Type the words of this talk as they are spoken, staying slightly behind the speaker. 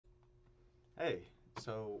Hey,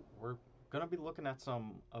 so we're gonna be looking at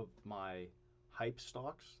some of my hype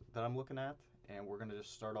stocks that I'm looking at, and we're gonna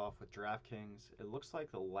just start off with Draftkings. It looks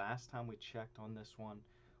like the last time we checked on this one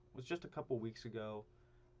was just a couple weeks ago.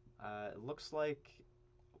 It looks like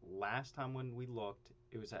last time when we looked,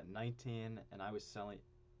 it was at 19, and I was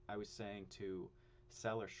saying to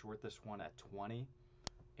sell or short this one at 20,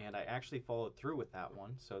 and I actually followed through with that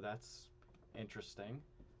one, so that's interesting.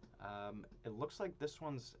 It looks like this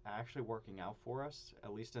one's actually working out for us,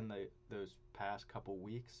 at least in those past couple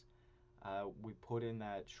weeks. We put in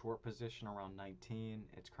that short position around 19.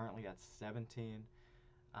 It's currently at 17.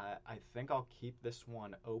 I think I'll keep this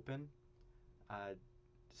one open, uh,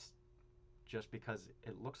 just because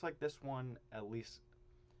it looks like this one, at least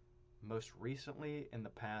most recently in the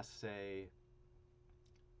past, say,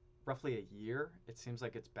 roughly a year, it seems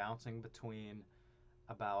like it's bouncing between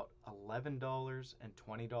about $11 and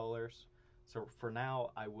 $20. So for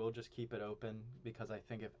now, I will just keep it open because I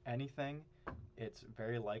think if anything, it's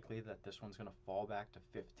very likely that this one's going to fall back to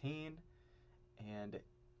 15 and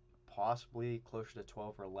possibly closer to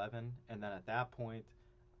 12 or 11. And then at that point,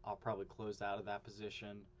 I'll probably close out of that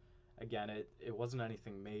position. Again, it wasn't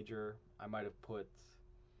anything major. I might have put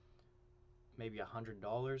maybe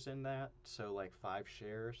 $100 in that, so like 5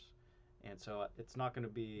 shares. And so it's not going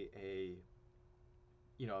to be a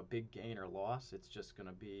big gain or loss. It's just going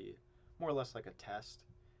to be more or less like a test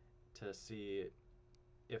to see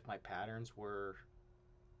if my patterns were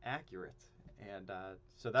accurate. And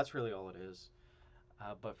so that's really all it is.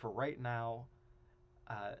 But for right now,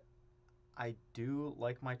 uh, I do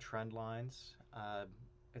like my trend lines.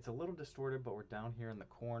 It's a little distorted, but we're down here in the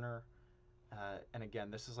corner. And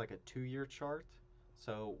again, this is like a 2 year chart.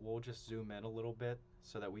 So we'll just zoom in a little bit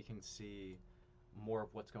so that we can see more of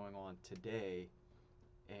what's going on today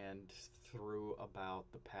and through about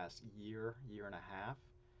the past year and a half.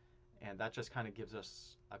 And that just kind of gives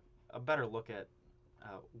us a better look at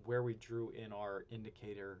where we drew in our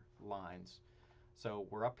indicator lines. So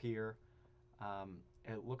we're up here.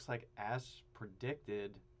 It looks like as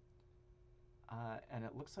predicted, and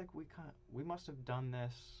it looks like we must have done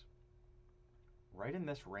this right in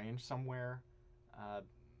this range somewhere. Uh,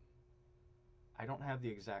 I don't have the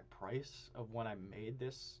exact price of when I made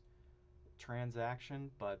this transaction,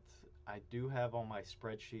 but I do have on my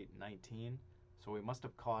spreadsheet 19. So we must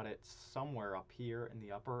have caught it somewhere up here in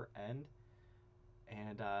the upper end.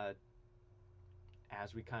 And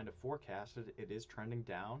as we kind of forecasted, it is trending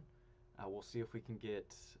down. We'll see if we can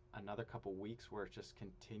get another couple weeks where it just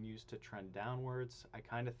continues to trend downwards. I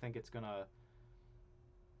kind of think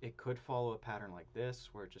it could follow a pattern like this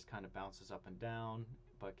where it just kind of bounces up and down,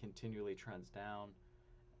 but continually trends down.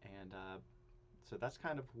 And so that's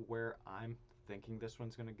kind of where I'm thinking this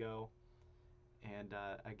one's going to go. And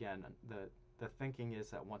again, the thinking is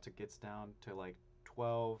that once it gets down to like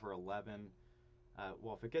 12 or 11,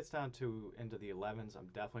 well, if it gets down to into the 11s, I'm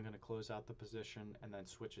definitely going to close out the position and then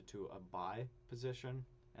switch it to a buy position.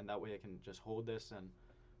 And that way I can just hold this, and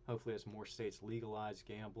hopefully as more states legalize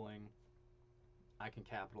gambling, I can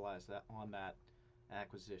capitalize that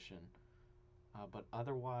acquisition. But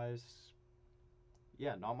otherwise,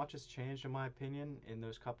 yeah, not much has changed in my opinion in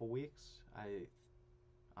those couple weeks.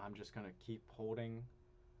 I'm just gonna keep holding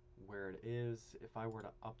where it is. If I were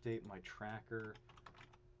to update my tracker,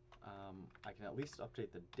 I can at least update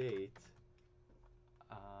the date.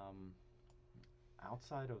 Um,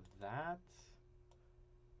 Outside of that,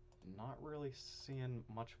 not really seeing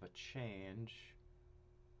much of a change.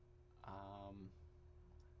 Um,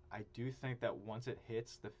 I do think that once it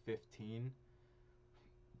hits the 15,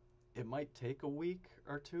 it might take a week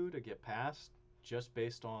or two to get past, just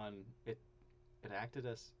based on it. It acted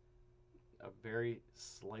as a very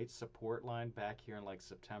slight support line back here in like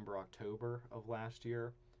September, October of last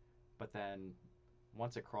year. But then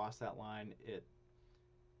once it crossed that line, it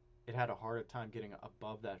had a harder time getting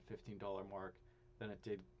above that $15 mark than it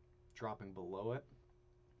did dropping below it.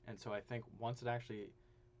 And so I think once it actually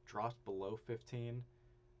drops below 15,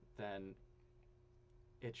 then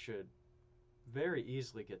it should very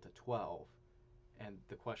easily get to 12. And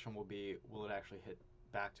the question will be, will it actually hit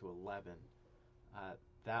back to 11?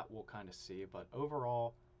 That we'll kind of see. But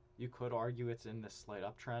overall, you could argue it's in this slight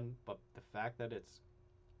uptrend, but the fact that it's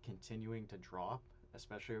continuing to drop,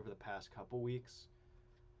 especially over the past couple weeks,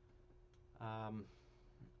 um,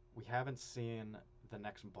 we haven't seen the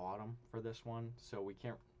next bottom for this one, so we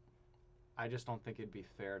can't. I just don't think it'd be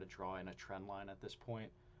fair to draw in a trend line at this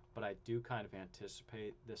point, but I do kind of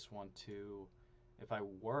anticipate this one to, if I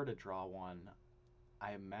were to draw one,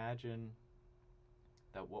 I imagine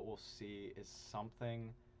that what we'll see is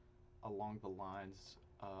something along the lines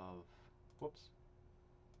of, whoops,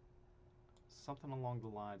 something along the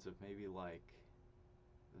lines of maybe like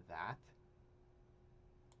that.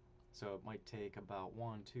 So it might take about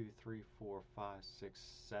 1, 2, 3, 4, 5, 6,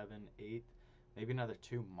 7, 8, maybe another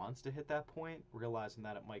 2 months to hit that point, realizing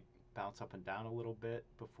that it might bounce up and down a little bit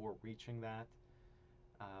before reaching that.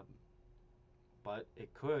 Um, but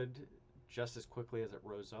it could, just as quickly as it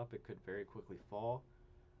rose up, it could very quickly fall.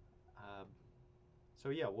 Um, so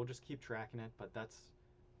yeah, we'll just keep tracking it, but that's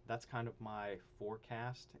kind of my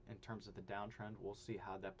forecast in terms of the downtrend. We'll see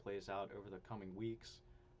how that plays out over the coming weeks,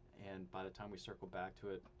 and by the time we circle back to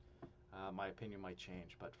it, my opinion might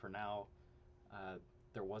change. But for now, uh,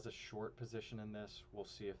 there was a short position in this. We'll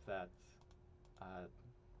see if that uh,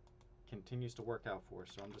 continues to work out for us.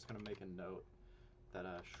 So I'm just going to make a note that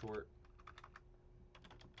a short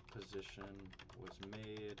position was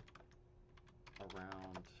made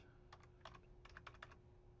around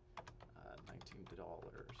 $19,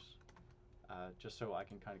 just so I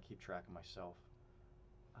can kind of keep track of myself.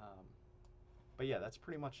 Um, but yeah, that's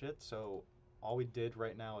pretty much it. So all we did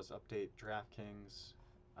right now is update DraftKings.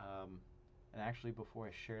 And actually, before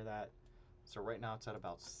I share that, so right now it's at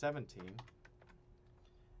about 17,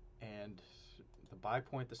 and the buy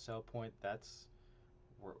point, the sell point, that's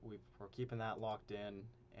we're keeping that locked in,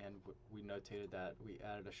 and we notated that we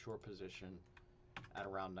added a short position at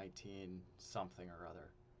around 19 something or other.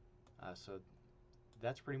 So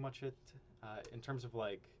that's pretty much it. In terms of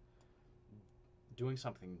like doing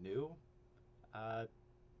something new, uh,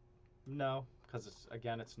 no, because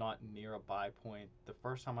it's not near a buy point. The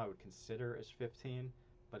first time I would consider is 15,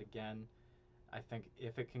 but again, I think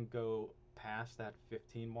if it can go past that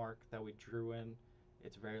 15 mark that we drew in,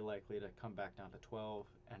 it's very likely to come back down to 12.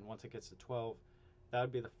 And once it gets to 12, that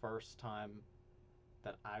would be the first time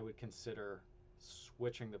that I would consider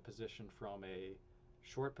switching the position from a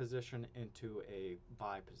short position into a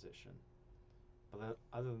buy position. But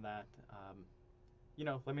other than that,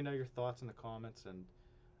 let me know your thoughts in the comments, and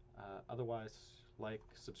otherwise, like,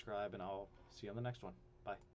 subscribe, and I'll see you on the next one. Bye.